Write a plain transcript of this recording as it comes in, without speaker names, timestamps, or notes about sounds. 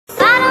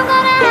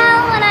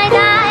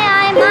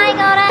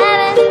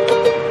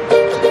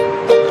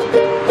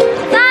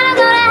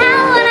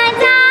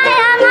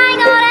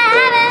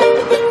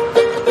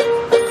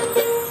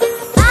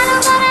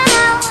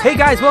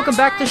welcome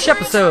back to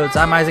Shepisodes.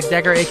 I'm Isaac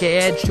Decker,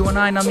 aka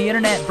Edge219 on the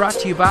internet, brought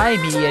to you by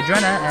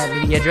Mediadrena at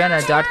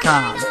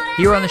Mediadrena.com.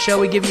 Here on the show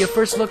we give you a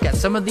first look at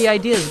some of the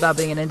ideas about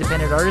being an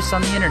independent artist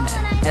on the internet,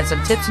 and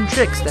some tips and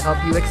tricks to help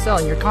you excel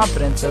in your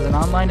confidence as an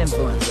online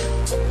influencer.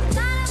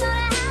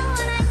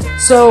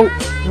 So,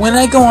 when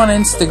I go on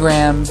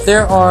Instagram,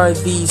 there are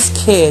these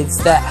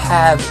kids that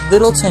have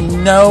little to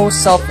no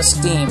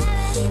self-esteem.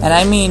 And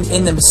I mean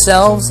in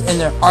themselves, in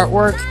their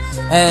artwork,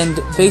 and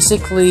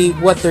basically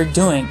what they're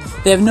doing.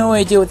 They have no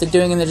idea what they're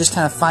doing and they're just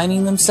kind of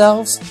finding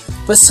themselves.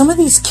 But some of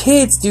these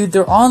kids, dude,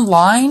 they're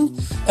online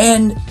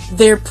and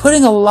they're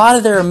putting a lot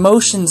of their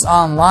emotions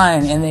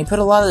online and they put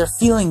a lot of their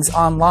feelings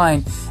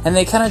online and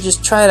they kind of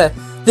just try to,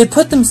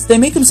 they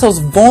make themselves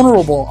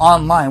vulnerable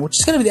online, which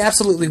is going to be the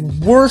absolutely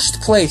worst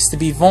place to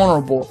be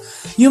vulnerable.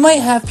 You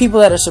might have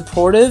people that are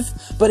supportive,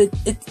 but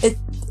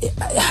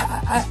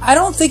I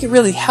don't think it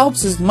really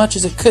helps as much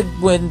as it could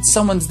when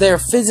someone's there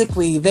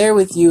physically, there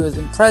with you as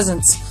in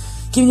presence,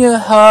 giving you a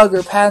hug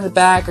or pat on the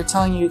back or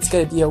telling you it's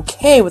going to be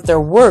okay with their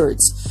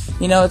words.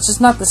 You know, it's just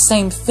not the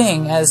same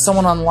thing as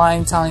someone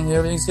online telling you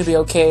everything's going to be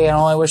okay and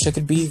oh, I wish I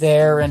could be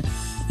there and,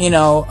 you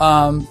know,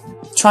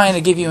 trying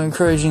to give you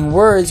encouraging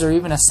words or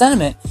even a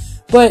sentiment.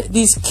 But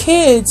these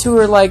kids who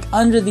are like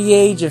under the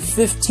age of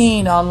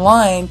 15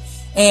 online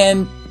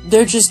and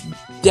they're just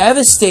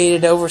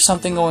devastated over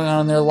something going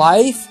on in their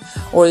life,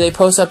 or they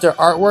post up their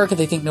artwork and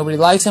they think nobody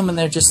likes them and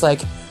they're just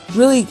like,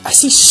 really, I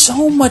see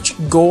so much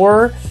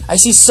gore, I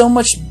see so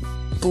much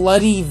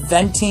bloody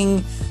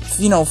venting,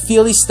 you know,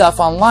 feely stuff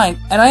online,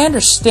 and I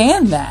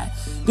understand that,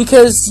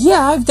 because,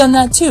 yeah, I've done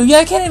that too. Yeah,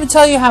 I can't even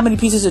tell you how many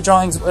pieces of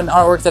drawings and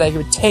artwork that I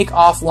would take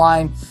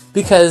offline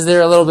because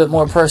they're a little bit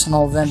more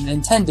personal than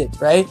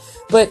intended, right?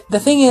 But the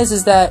thing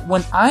is that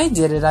when I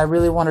did it, I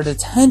really wanted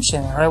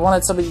attention, or I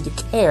wanted somebody to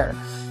care.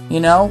 You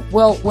know,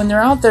 well, when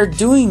they're out there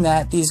doing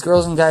that, these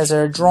girls and guys that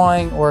are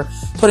drawing or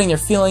putting their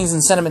feelings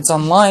and sentiments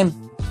online,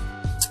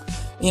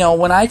 you know,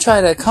 when I try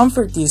to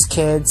comfort these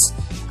kids,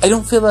 I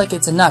don't feel like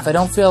it's enough. I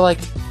don't feel like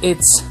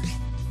it's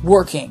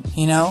working,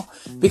 you know,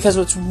 because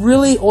what's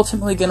really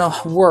ultimately going to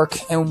work,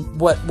 and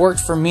what worked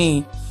for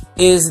me,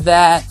 is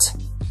that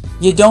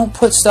you don't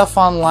put stuff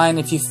online.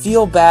 If you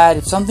feel bad,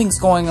 if something's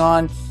going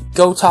on,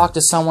 go talk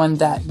to someone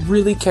that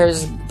really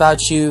cares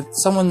about you,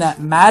 someone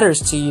that matters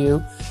to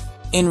you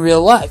in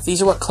real life.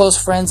 These are what close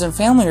friends and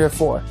family are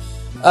for.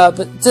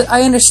 But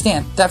I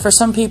understand that for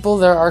some people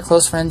there are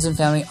close friends and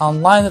family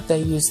online that they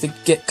use to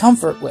get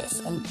comfort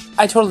with, and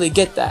I totally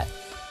get that.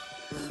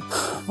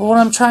 But what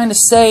I'm trying to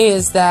say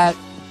is that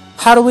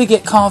how do we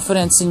get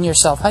confidence in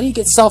yourself? How do you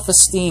get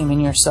self-esteem in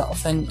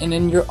yourself and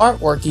in your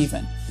artwork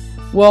even?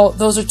 Well,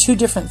 those are two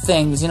different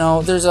things. You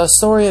know, there's a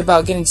story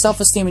about getting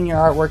self-esteem in your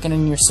artwork and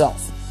in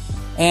yourself.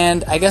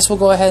 And I guess we'll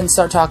go ahead and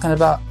start talking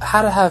about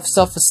how to have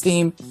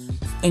self-esteem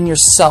in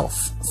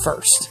yourself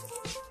first.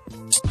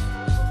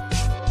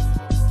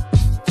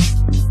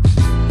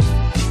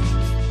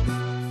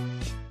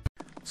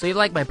 So you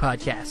like my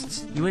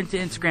podcasts. You went to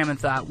Instagram and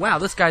thought, wow,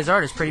 this guy's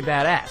art is pretty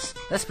badass.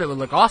 That spit would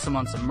look awesome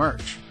on some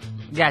merch.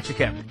 Gotcha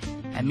covered.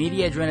 At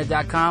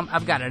Mediadrena.com,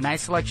 I've got a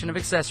nice selection of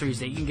accessories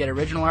that you can get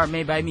original art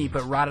made by me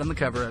put right on the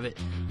cover of it.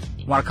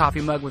 Want a coffee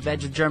mug with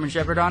Edge the German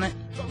Shepherd on it?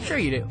 Sure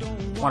you do.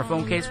 Want a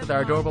phone case with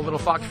our adorable little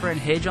fox friend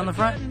Hidge on the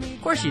front?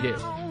 Of course you do.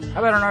 How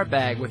about an art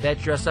bag with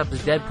Edge dressed up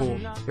as Deadpool?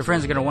 Your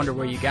friends are going to wonder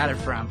where you got it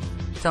from.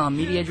 Tell them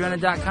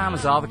Mediadrena.com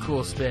is all the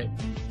cool spit.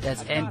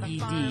 That's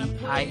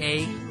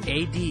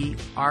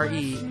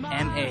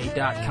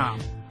Mediadrema.com.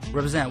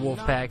 Represent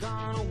Wolfpack. If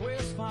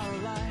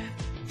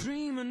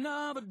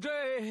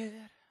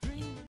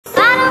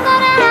I don't go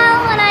to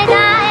hell when I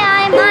die,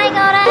 I might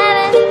go to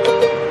heaven.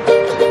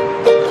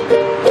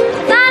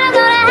 If I don't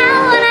go to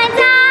hell when I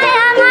die,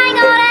 I might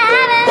go to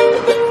heaven.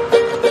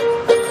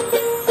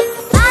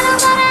 If I don't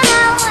go to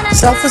hell when I die,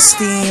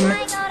 Self-esteem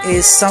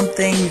is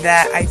something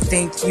that I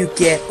think you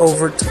get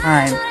over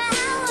time.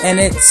 And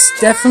it's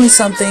definitely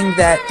something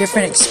that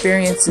different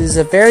experiences,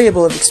 a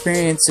variable of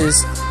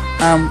experiences,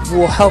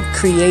 will help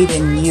create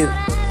in you.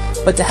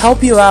 But to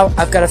help you out,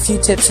 I've got a few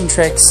tips and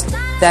tricks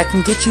that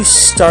can get you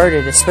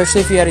started,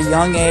 especially if you're at a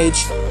young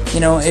age. You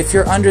know, if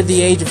you're under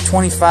the age of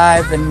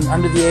 25 and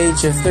under the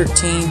age of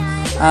 13,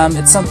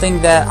 it's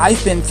something that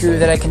I've been through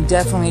that I can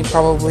definitely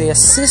probably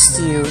assist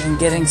you in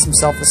getting some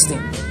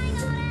self-esteem.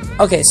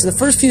 Okay, so the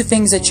first few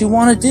things that you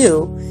want to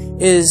do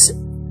is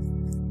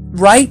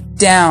write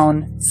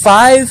down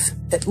 5,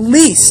 at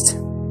least,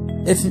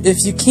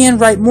 if you can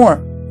write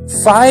more,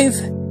 5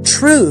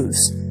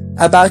 truths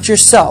about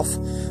yourself.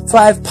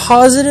 5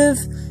 positive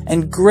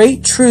and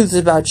great truths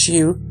about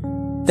you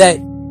that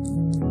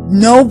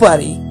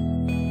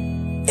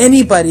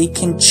anybody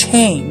can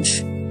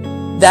change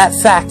that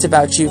fact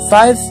about you.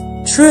 5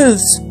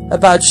 truths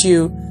about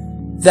you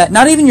that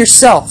not even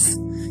yourself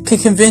can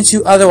convince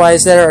you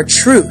otherwise that are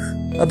true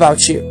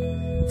about you.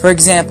 For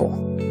example,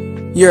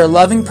 you're a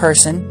loving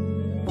person,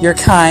 you're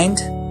kind,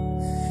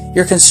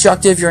 you're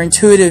constructive, you're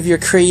intuitive, you're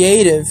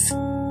creative,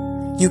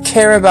 you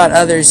care about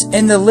others,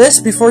 and the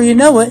list, before you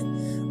know it,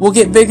 will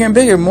get bigger and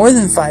bigger, more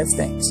than 5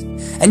 things.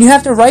 And you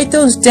have to write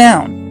those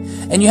down.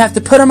 And you have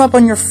to put them up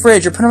on your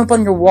fridge or put them up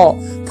on your wall.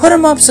 Put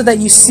them up so that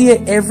you see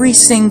it every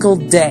single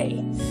day.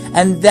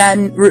 And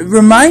then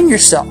remind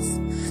yourself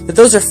that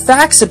those are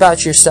facts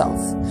about yourself.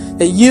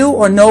 That you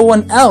or no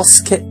one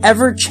else could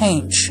ever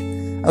change.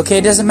 Okay,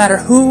 it doesn't matter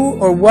who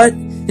or what.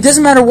 It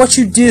doesn't matter what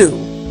you do.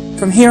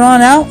 From here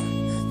on out,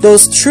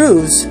 those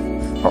truths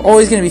are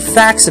always going to be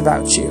facts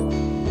about you.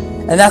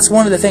 And that's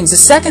one of the things. The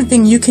second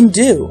thing you can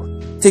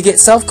do to get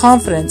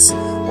self-confidence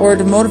or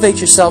to motivate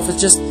yourself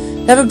is just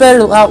have a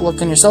better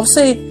outlook on yourself.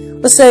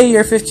 Let's say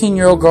you're a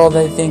 15-year-old girl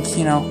that think,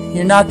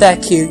 you're not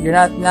that cute, you're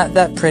not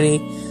that pretty,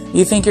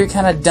 you think you're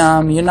kind of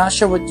dumb, you're not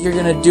sure what you're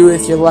going to do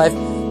with your life.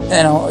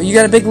 You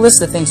got a big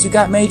list of things. You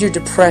got major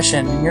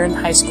depression, and you're in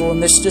high school,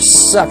 and this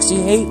just sucks.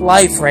 You hate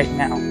life right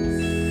now.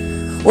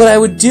 What I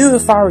would do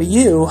if I were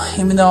you,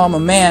 even though I'm a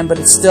man, but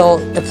it still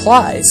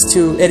applies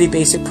to any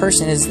basic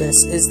person, is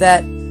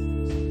that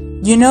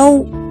you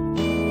know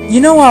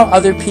how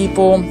other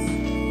people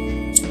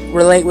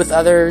relate with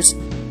others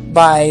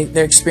by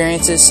their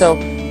experiences. So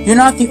you're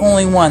not the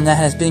only one that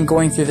has been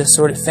going through this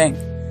sort of thing.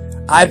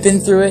 I've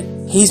been through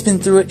it. He's been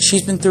through it.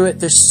 She's been through it.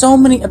 There's so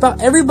many.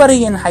 About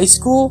everybody in high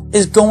school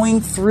is going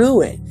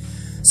through it.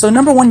 So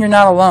number one, you're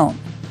not alone.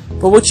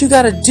 But what you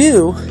got to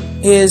do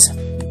is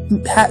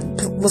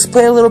let's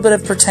play a little bit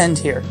of pretend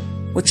here.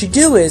 What you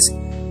do is,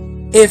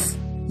 if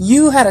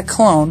you had a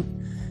clone,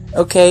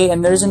 okay,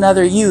 and there's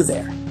another you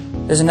there.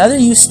 There's another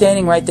you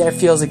standing right there,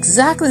 feels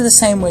exactly the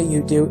same way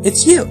you do.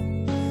 It's you.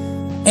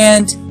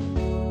 And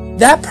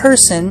that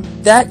person,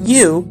 that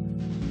you,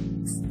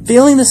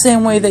 feeling the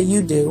same way that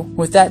you do,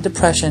 with that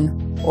depression,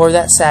 or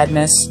that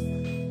sadness,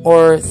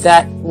 or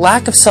that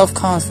lack of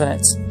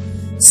self-confidence,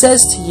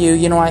 says to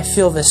you, I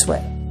feel this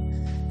way.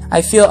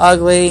 I feel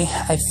ugly.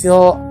 I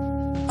feel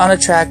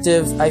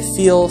unattractive. I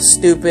feel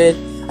stupid.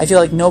 I feel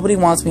like nobody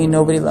wants me and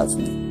nobody loves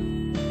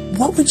me.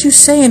 What would you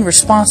say in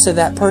response to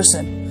that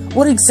person?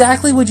 What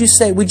exactly would you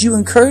say? Would you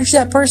encourage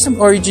that person?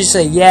 Or would you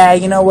say, yeah,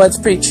 you know what, it's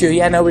pretty true.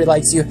 Yeah, nobody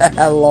likes you.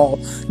 Lol.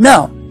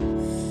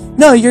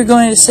 No, you're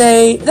going to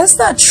say, that's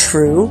not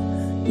true.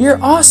 You're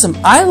awesome.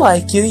 I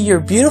like you. You're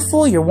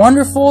beautiful. You're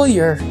wonderful.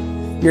 You're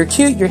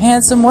cute. You're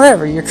handsome.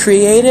 Whatever. You're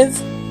creative.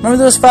 Remember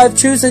those 5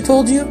 truths I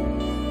told you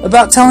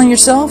about telling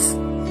yourself?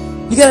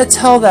 You got to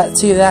tell that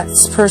to that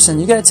person.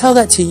 You got to tell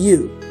that to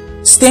you.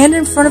 Stand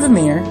in front of a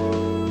mirror.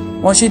 I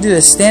want you to do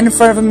this. Stand in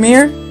front of a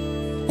mirror,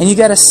 and you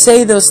got to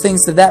say those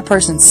things to that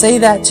person. Say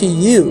that to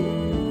you.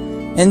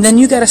 And then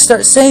you got to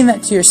start saying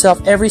that to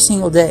yourself every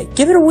single day.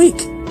 Give it a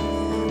week.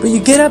 But you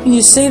get up and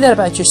you say that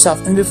about yourself,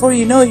 and before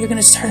you know it, you're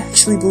going to start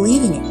actually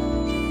believing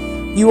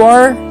it. You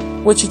are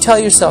what you tell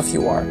yourself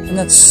you are, and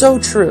that's so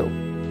true.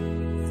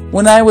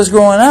 When I was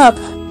growing up,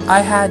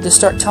 I had to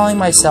start telling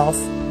myself,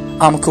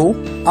 I'm cool,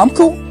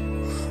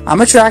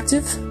 I'm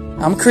attractive,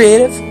 I'm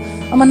creative,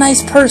 I'm a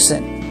nice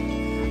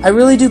person. I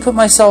really do put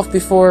myself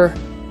before,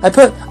 I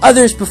put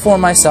others before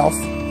myself,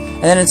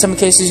 and then in some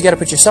cases you got to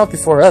put yourself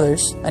before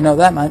others, I know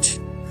that much.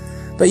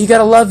 But you got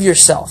to love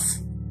yourself.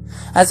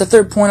 That's the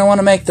third point I want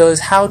to make, though, is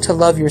how to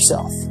love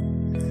yourself.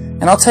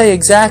 And I'll tell you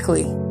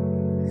exactly.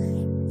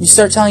 You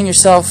start telling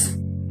yourself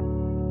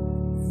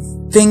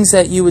things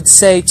that you would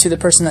say to the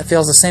person that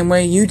feels the same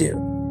way you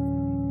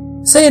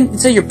do. Say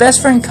your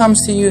best friend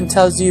comes to you and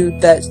tells you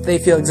that they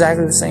feel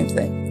exactly the same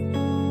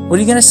thing. What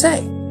are you going to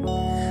say?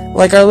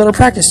 Like our little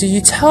practice.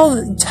 You tell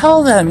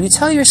them, you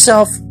tell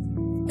yourself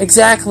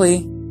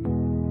exactly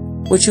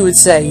what you would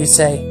say. You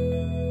say,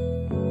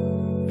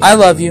 I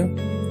love you.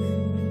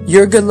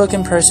 You're a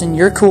good-looking person.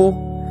 You're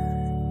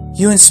cool.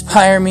 You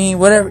inspire me.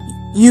 Whatever.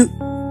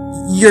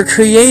 You're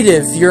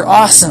creative. You're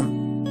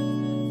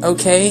awesome.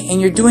 Okay?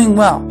 And you're doing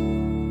well.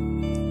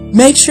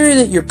 Make sure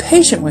that you're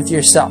patient with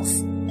yourself.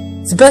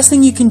 It's the best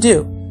thing you can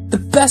do. The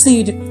best thing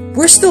you do.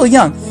 We're still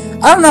young.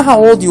 I don't know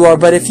how old you are,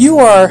 but if you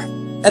are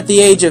at the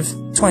age of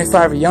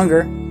 25 or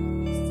younger,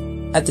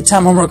 at the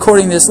time I'm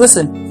recording this,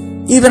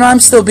 listen, even I'm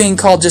still being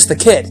called just a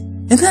kid.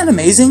 Isn't that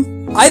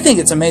amazing? I think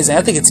it's amazing.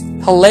 I think it's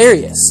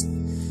hilarious.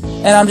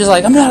 And I'm just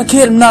like, I'm not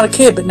a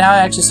kid, but now I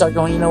actually start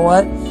going, you know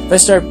what? If I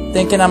start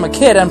thinking I'm a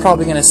kid, I'm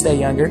probably going to stay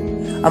younger.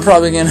 I'm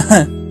probably going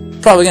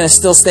to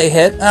still stay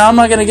hit. And I'm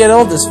not going to get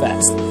old this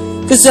fast.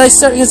 Because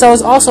I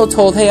was also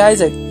told, hey,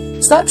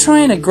 Isaac, stop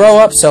trying to grow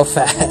up so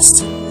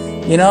fast.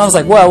 I was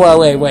like,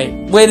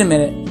 wait a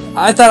minute.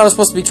 I thought I was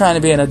supposed to be trying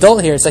to be an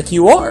adult here. It's like,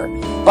 you are,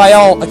 by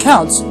all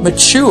accounts,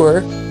 mature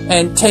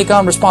and take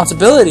on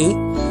responsibility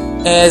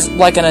as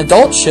like an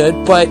adult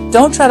should, but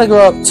don't try to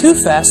grow up too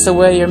fast the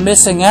way you're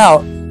missing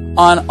out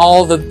on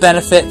all the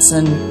benefits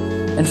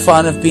and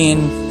fun of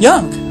being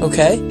young,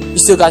 okay? You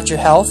still got your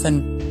health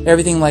and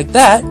everything like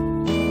that.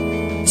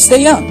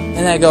 Stay young.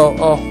 And I go,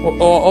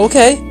 oh,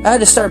 okay. I had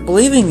to start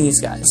believing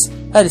these guys.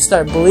 I had to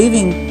start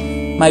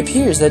believing my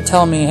peers that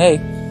tell me,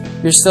 hey,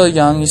 you're still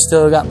young, you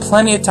still got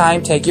plenty of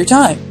time, take your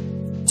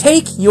time.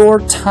 Take your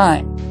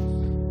time.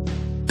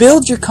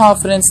 Build your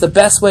confidence the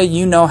best way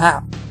you know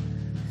how.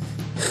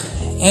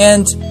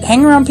 And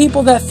hang around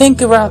people that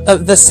think around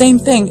the same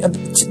thing.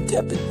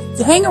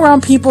 Hang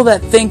around people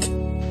that think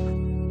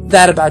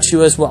that about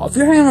you as well. If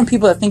you're hanging around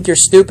people that think you're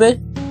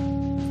stupid,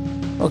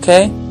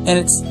 okay, and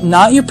it's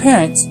not your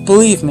parents,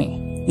 believe me.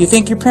 You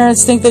think your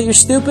parents think that you're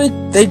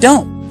stupid? They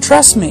don't.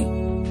 Trust me.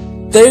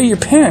 They're your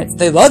parents.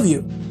 They love you.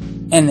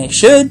 And they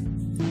should.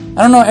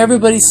 I don't know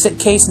everybody's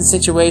case and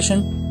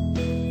situation,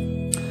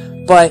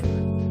 but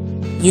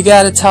you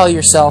gotta tell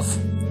yourself,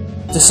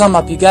 to sum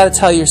up, you gotta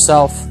tell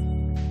yourself,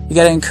 you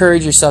gotta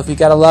encourage yourself, you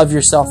gotta love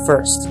yourself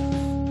first.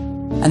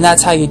 And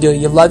that's how you do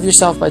it. You love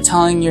yourself by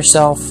telling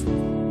yourself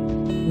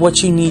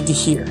what you need to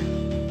hear.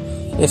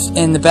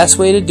 And the best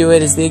way to do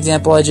it is the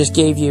example I just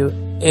gave you.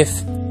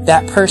 If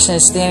that person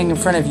is standing in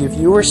front of you, if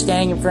you were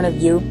standing in front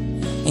of you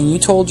and you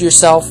told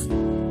yourself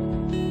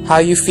how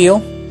you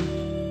feel,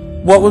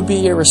 what would be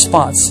your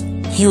response?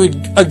 You would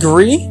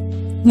agree?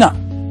 No.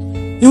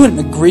 You wouldn't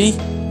agree.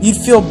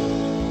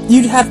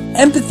 You'd have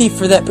empathy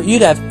for that, but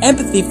you'd have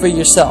empathy for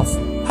yourself.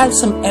 Have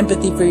some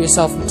empathy for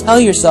yourself and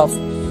tell yourself,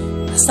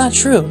 that's not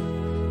true.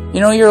 You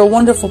know, you're a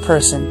wonderful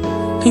person.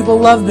 People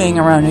love being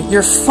around you.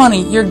 You're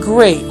funny. You're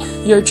great.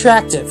 You're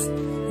attractive.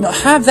 You know,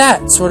 have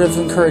that sort of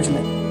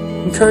encouragement.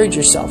 Encourage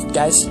yourself,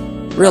 guys.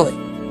 Really.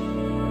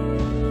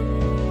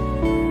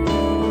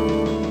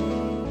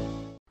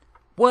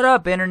 What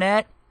up,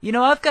 Internet? You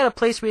know, I've got a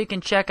place where you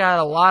can check out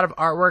a lot of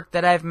artwork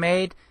that I've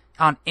made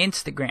on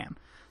Instagram.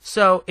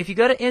 So, if you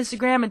go to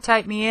Instagram and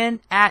type me in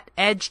at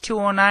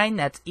Edge209,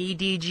 that's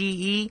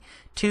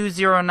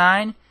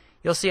EDGE209,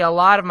 you'll see a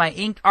lot of my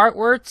inked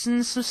artworks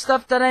and some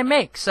stuff that I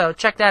make. So,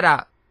 check that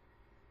out.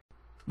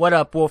 What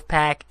up,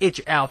 Wolfpack? It's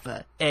your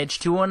alpha,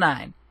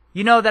 Edge209.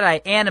 You know that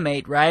I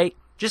animate, right?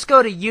 Just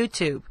go to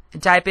YouTube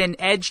and type in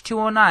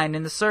Edge209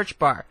 in the search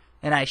bar,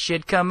 and I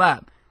should come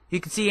up. You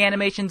can see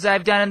animations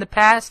I've done in the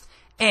past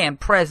and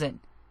present.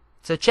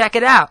 So check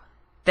it out.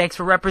 Thanks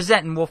for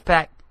representing,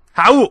 Wolfpack.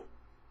 Howl!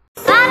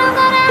 If I don't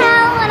go to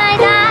hell when I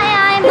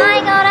die, I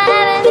might go to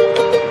heaven.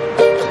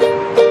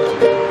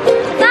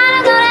 If I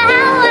don't go to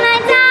hell when I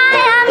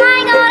die, I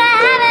might go to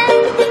heaven.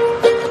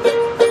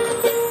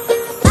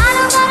 If I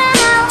don't go to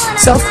hell when I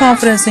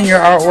Self-confidence in your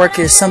artwork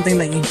is something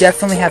that you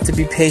definitely have to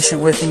be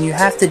patient with, and you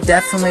have to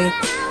definitely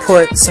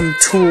put some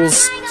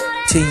tools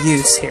to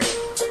use here.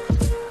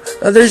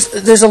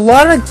 There's a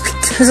lot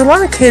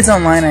of kids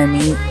online I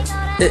meet,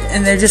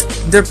 and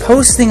they're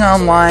posting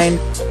online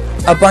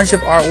a bunch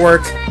of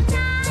artwork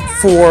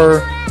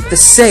for the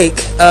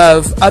sake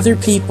of other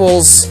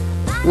people's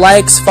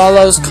likes,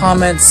 follows,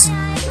 comments,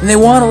 and they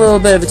want a little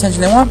bit of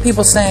attention. They want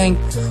people saying,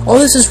 oh,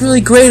 this is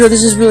really great, or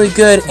this is really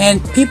good,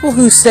 and people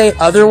who say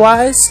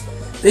otherwise,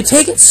 they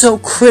take it so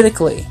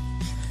critically.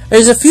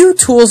 There's a few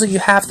tools that you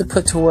have to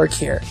put to work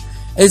here.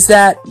 Is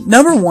that,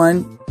 number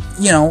one,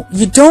 you know,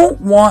 you don't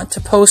want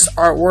to post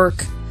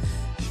artwork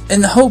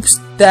in the hopes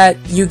that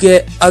you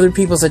get other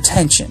people's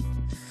attention.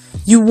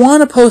 You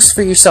want to post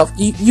for yourself.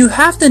 You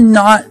have to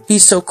not be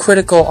so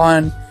critical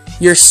on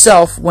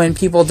yourself when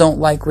people don't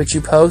like what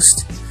you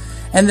post.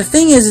 And the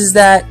thing is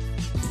that,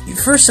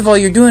 first of all,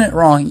 you're doing it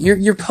wrong.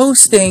 You're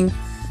posting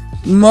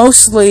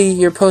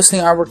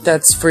artwork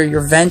that's for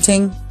your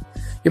venting.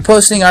 You're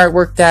posting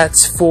artwork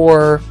that's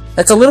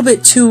a little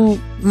bit too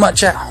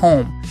much at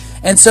home.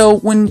 And so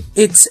when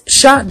it's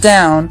shot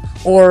down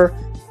or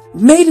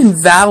made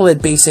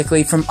invalid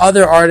basically from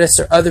other artists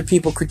or other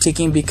people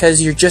critiquing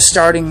because you're just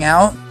starting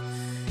out,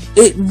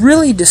 it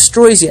really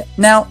destroys you.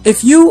 Now,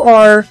 if you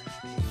are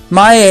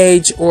my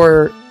age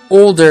or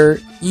older,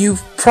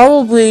 you've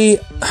probably,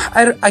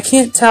 I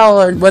can't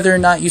tell whether or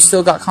not you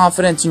still got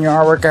confidence in your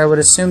artwork. I would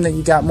assume that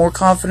you got more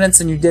confidence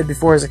than you did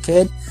before as a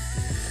kid.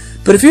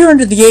 But if you're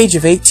under the age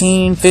of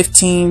 18,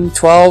 15,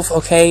 12,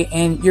 okay,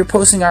 and you're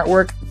posting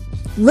artwork,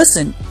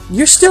 listen,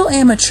 you're still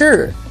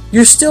amateur.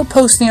 You're still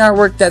posting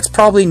artwork that's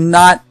probably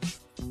not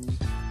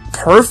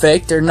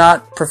perfect or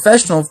not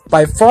professional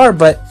by far,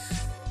 but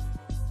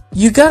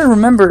you gotta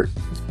remember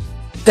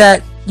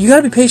that you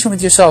gotta be patient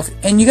with yourself,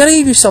 and you gotta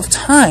give yourself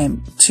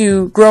time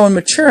to grow and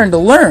mature and to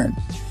learn.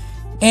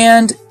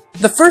 And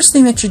the first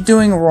thing that you're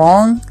doing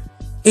wrong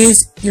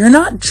is you're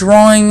not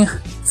drawing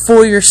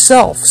for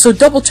yourself. So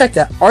double check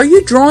that. Are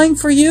you drawing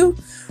for you?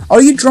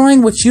 Are you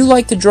drawing what you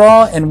like to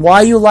draw and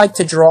why you like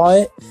to draw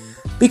it?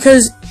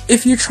 Because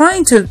if you're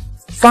trying to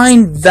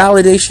find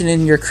validation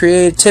in your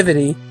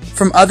creativity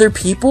from other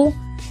people,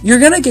 you're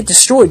going to get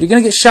destroyed. You're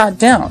going to get shot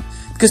down.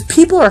 Because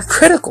people are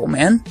critical,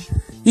 man.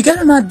 You got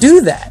to not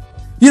do that.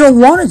 You don't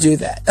want to do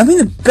that. I mean,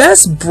 the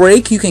best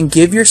break you can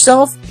give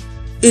yourself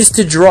is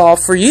to draw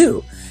for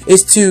you,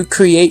 is to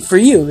create for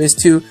you, is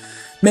to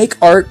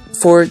make art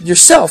for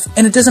yourself.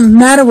 And it doesn't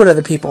matter what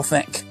other people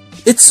think.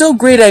 It's so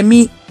great. I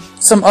meet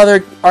some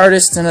other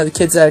artists and other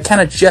kids that are kind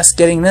of just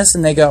getting this,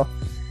 and they go,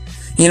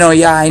 you know,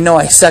 yeah, I know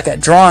I suck at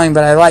drawing,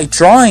 but I like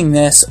drawing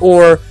this,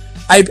 or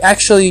I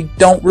actually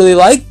don't really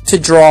like to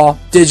draw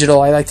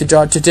digital. I like to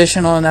draw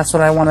traditional, and that's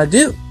what I want to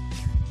do.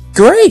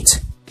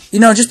 Great! You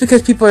know, just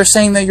because people are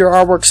saying that your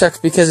artwork sucks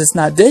because it's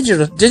not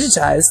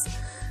digitized,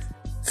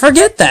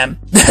 forget them.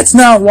 That's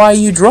not why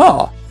you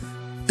draw.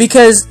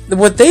 Because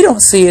what they don't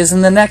see is in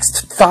the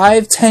next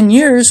 5-10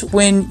 years,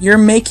 when you're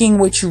making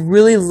what you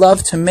really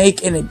love to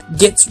make and it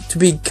gets to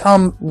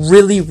become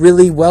really,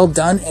 really well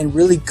done and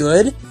really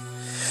good,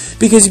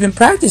 because you've been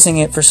practicing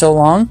it for so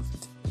long,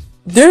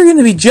 they're going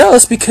to be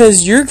jealous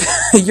because you're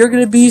going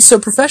to be so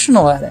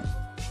professional at it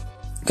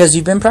because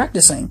you've been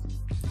practicing.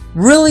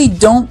 Really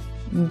don't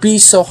be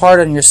so hard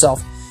on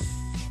yourself.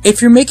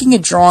 If you're making a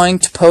drawing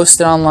to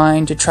post it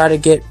online to try to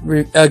get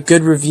a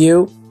good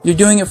review, you're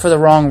doing it for the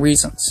wrong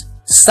reasons.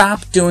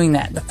 Stop doing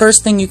that. The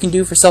first thing you can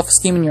do for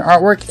self-esteem in your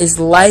artwork is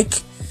like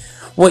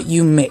what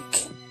you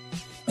make.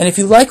 And if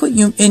you like what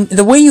you, and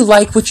the way you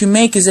like what you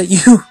make is that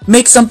you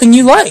make something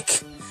you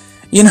like.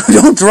 You know,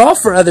 don't draw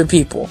for other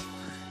people.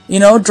 You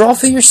know, draw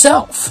for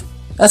yourself.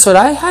 That's what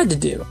I had to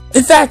do.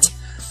 In fact,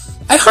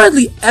 I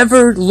hardly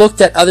ever looked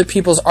at other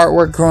people's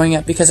artwork growing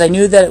up because I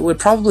knew that it would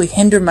probably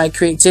hinder my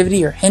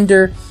creativity or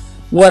hinder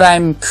what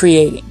I'm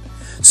creating.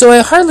 So I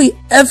hardly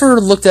ever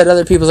looked at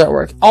other people's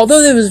artwork. Although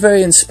it was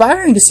very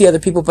inspiring to see other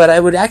people, but I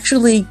would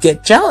actually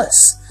get jealous.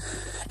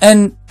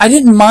 And I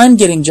didn't mind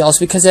getting jealous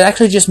because it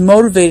actually just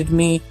motivated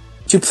me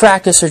to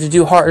practice or to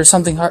do hard or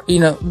something hard, you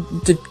know,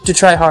 to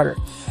try harder.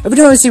 Every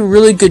time I see a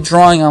really good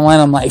drawing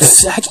online, I'm like,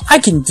 I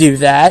can do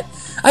that.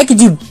 I could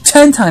do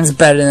 10 times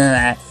better than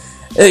that.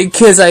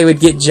 Because I would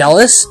get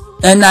jealous,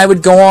 and I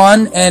would go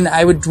on, and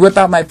I would whip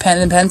out my pen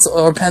and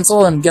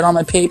pencil and get on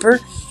my paper,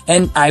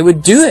 and I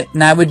would do it,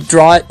 and I would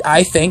draw it,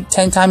 I think,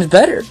 10 times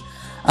better.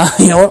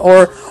 You know,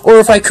 or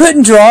if I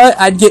couldn't draw it,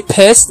 I'd get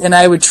pissed, and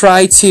I would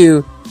try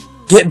to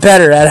get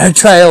better at it. I'd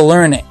try to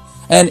learn it.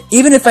 And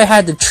even if I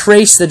had to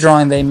trace the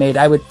drawing they made,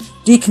 I would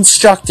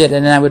deconstruct it,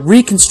 and I would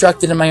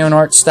reconstruct it in my own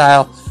art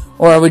style,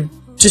 or I would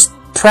just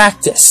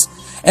practice.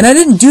 And I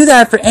didn't do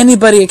that for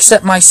anybody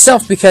except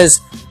myself because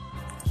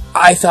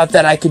I thought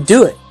that I could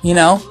do it, you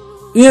know?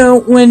 You know,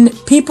 when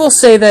people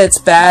say that it's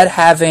bad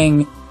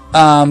having,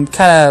 kind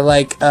of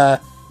like,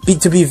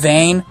 to be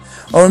vain,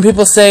 or when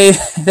people say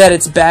that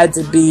it's bad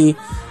to be,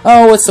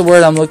 oh, what's the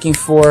word I'm looking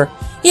for?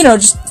 You know,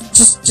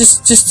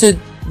 just to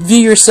view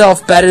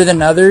yourself better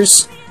than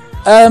others,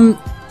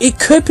 it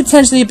could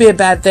potentially be a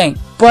bad thing.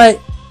 But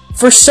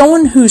for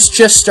someone who's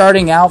just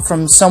starting out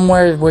from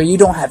somewhere where you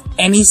don't have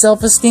any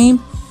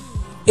self-esteem,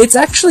 it's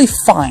actually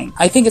fine.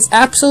 I think it's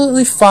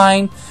absolutely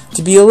fine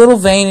to be a little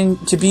vain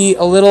and to be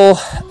a little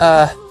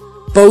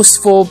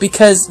boastful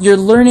because you're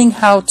learning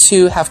how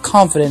to have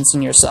confidence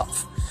in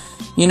yourself.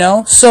 You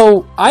know?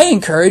 So I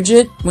encourage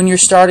it when you're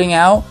starting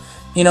out.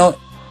 You know,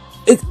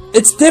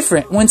 it's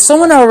different. When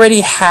someone already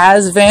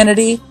has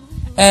vanity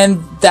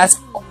and that's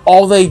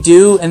all they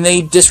do and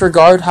they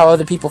disregard how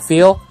other people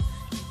feel,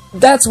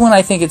 that's when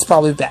I think it's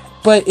probably bad.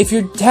 But if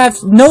you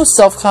have no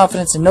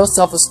self-confidence and no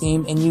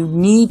self-esteem and you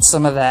need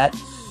some of that,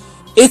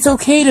 it's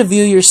okay to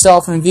view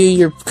yourself and view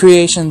your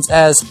creations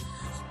as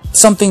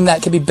something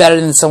that could be better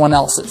than someone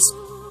else's.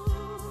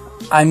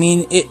 I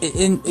mean,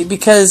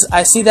 because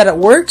I see that it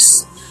works,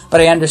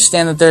 but I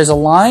understand that there's a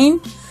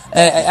line.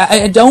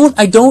 I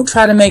don't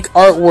try to make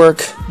artwork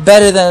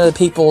better than other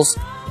people's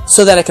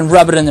so that I can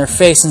rub it in their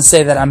face and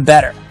say that I'm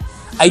better.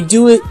 I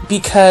do it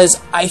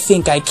because I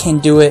think I can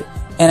do it,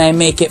 and I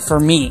make it for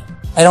me.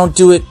 I don't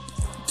do it,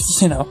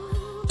 you know,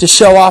 to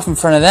show off in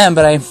front of them,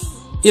 but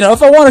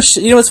if I want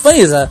to, what's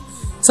funny is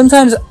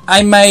sometimes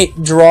I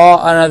might draw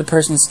another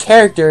person's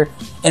character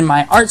in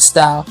my art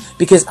style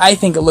because I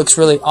think it looks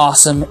really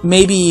awesome,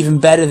 maybe even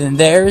better than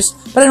theirs,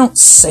 but I don't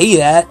say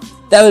that.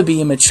 That would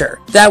be immature.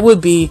 That would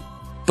be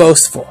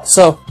boastful.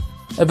 So,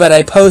 but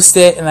I post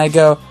it and I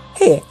go,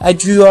 hey, I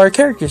drew our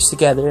characters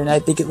together and I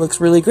think it looks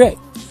really great.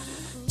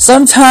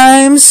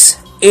 Sometimes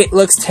it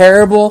looks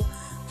terrible,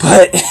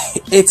 but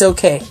it's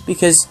okay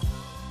because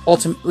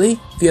ultimately,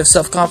 if you have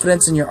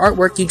self-confidence in your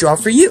artwork, you draw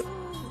for you.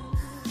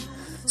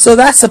 So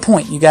that's the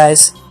point, you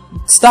guys.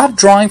 Stop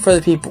drawing for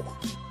other people.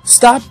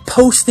 Stop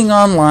posting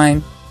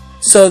online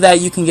so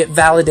that you can get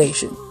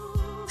validation.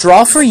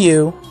 Draw for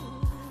you.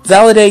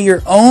 Validate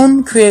your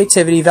own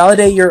creativity.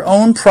 Validate your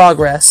own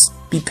progress.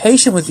 Be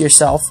patient with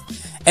yourself.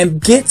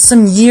 And get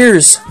some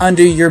years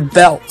under your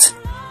belt.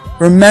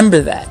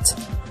 Remember that.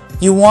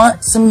 You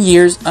want some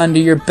years under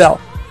your belt.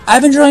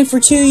 I've been drawing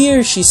for 2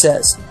 years, she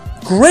says.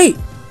 Great.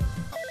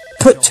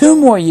 Put 2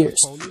 more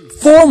years.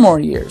 4 more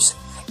years.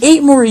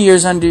 8 more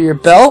years under your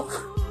belt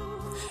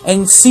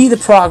and see the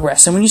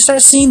progress. And when you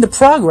start seeing the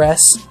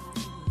progress,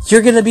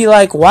 you're going to be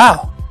like,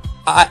 wow,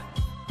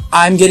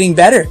 I'm getting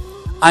better.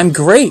 I'm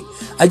great.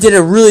 I did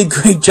a really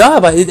great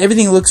job.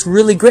 Everything looks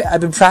really great. I've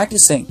been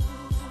practicing.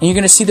 And you're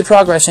going to see the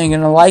progress and you're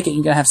going to like it.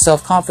 You're going to have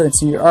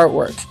self-confidence in your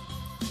artwork.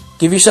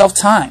 Give yourself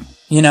time,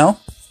 you know?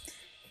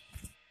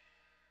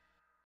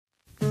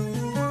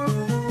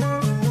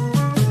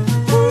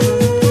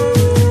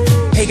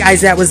 Hey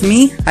guys, that was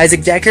me,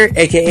 Isaac Decker,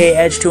 aka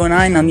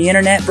Edge209 on the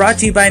internet, brought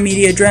to you by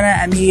Mediadrena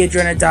at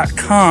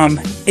Mediadrena.com.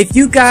 If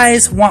you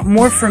guys want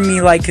more from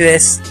me like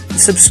this,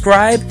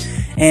 subscribe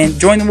and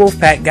join the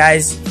Wolfpack,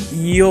 guys.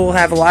 You'll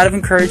have a lot of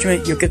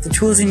encouragement. You'll get the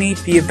tools you need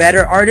to be a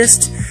better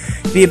artist.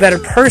 be a better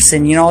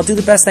person. You know, I'll do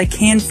the best I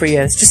can for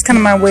you. It's just kind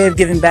of my way of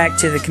giving back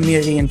to the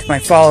community and to my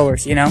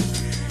followers, you know.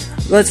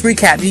 Let's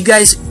recap. You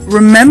guys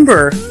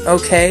remember,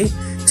 okay,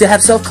 to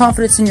have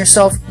self-confidence in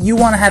yourself, you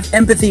want to have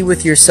empathy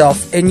with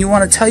yourself, and you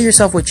want to tell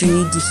yourself what you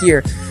need to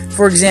hear.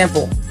 For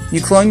example,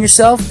 you clone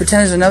yourself,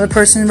 pretend there's another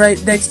person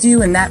right next to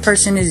you, and that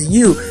person is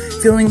you,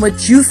 feeling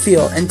what you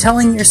feel, and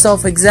telling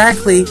yourself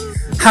exactly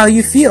how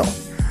you feel.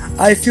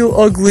 I feel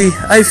ugly,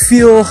 I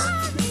feel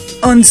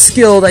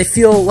unskilled, I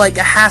feel like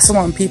a hassle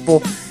on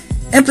people.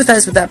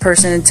 Empathize with that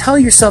person and tell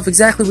yourself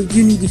exactly what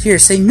you need to hear.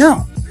 Say,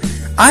 no,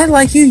 I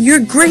like you, you're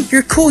great,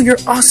 you're cool, you're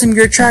awesome,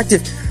 you're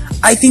attractive.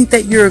 I think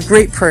that you're a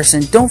great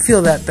person. Don't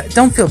feel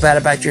bad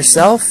about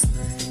yourself.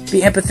 Be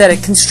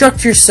empathetic.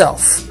 Construct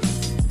yourself.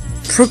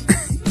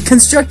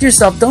 Construct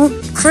yourself. Don't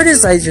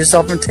criticize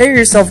yourself and tear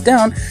yourself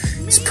down.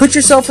 Just put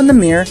yourself in the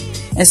mirror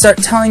and start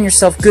telling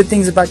yourself good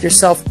things about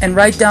yourself, and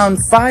write down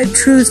 5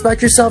 truths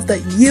about yourself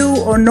that you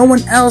or no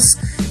one else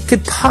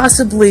could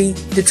possibly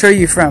deter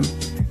you from.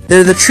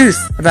 They're the truth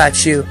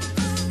about you.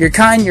 You're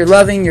kind, you're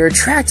loving, you're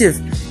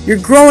attractive, you're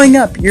growing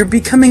up, you're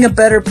becoming a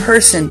better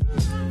person.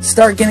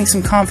 Start getting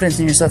some confidence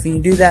in yourself, and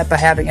you do that by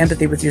having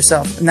empathy with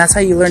yourself, and that's how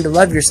you learn to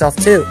love yourself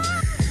too.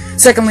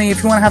 Secondly,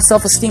 if you want to have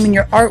self-esteem in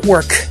your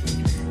artwork,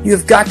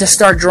 you've got to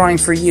start drawing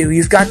for you.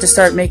 You've got to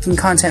start making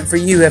content for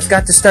you. You've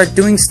got to start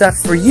doing stuff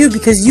for you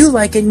because you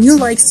like it and you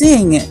like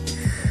seeing it.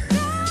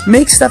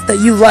 Make stuff that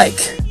you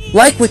like.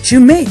 Like what you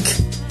make.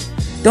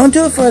 Don't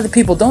do it for other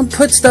people. Don't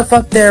put stuff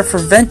up there for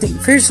venting.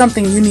 If here's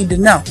something you need to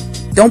know,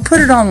 don't put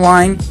it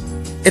online.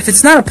 If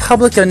it's not a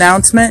public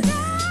announcement,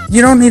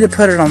 you don't need to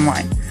put it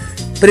online.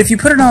 But if you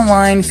put it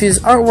online, if there's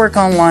artwork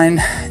online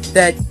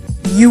that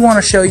you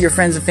want to show your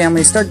friends and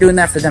family, start doing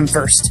that for them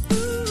first.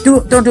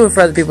 Don't do it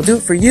for other people. Do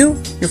it for you,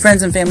 your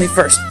friends and family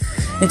first.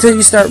 Until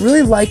you start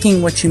really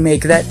liking what you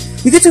make, that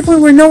you get to a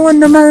point where no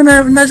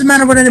doesn't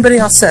matter what anybody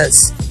else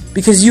says,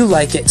 because you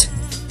like it.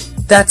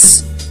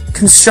 That's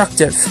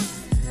constructive.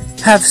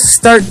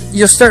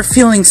 You'll start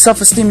feeling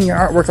self-esteem in your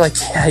artwork, like,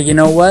 yeah, you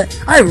know what?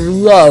 I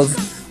love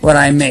what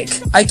I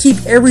make. I keep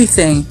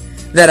everything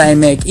that I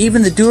make,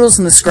 even the doodles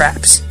and the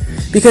scraps,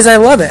 because I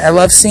love it. I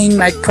love seeing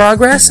my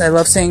progress. I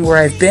love seeing where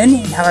I've been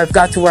and how I've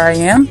got to where I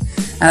am.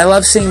 And I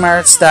love seeing my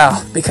art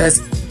style because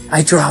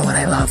I draw what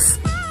I love.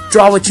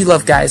 Draw what you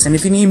love, guys. And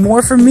if you need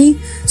more from me,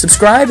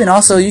 subscribe. And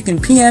also, you can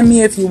PM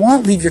me if you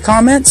want. Leave your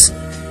comments,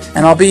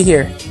 and I'll be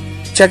here.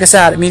 Check us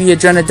out at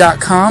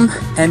MediaAdrena.com,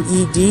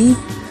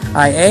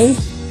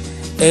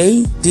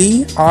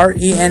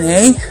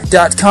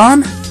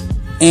 MEdiaAdrena.com.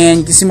 And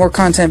you can see more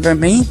content from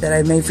me that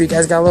I made for you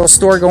guys. Got a little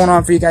store going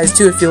on for you guys,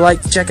 too, if you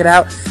like to check it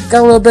out. Got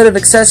a little bit of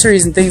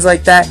accessories and things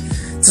like that.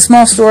 It's a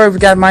small store. We've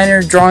got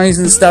minor drawings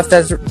and stuff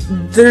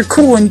they're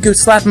cool, and you could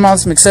slap them on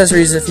some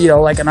accessories if, you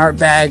know, like an art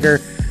bag or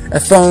a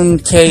phone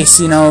case,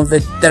 you know,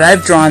 that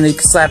I've drawn that you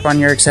can slap on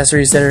your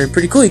accessories that are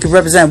pretty cool. You can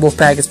represent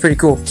Wolfpack. It's pretty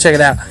cool. Check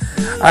it out.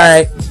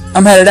 Alright,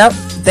 I'm headed out.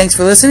 Thanks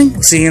for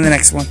listening. See you in the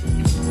next one.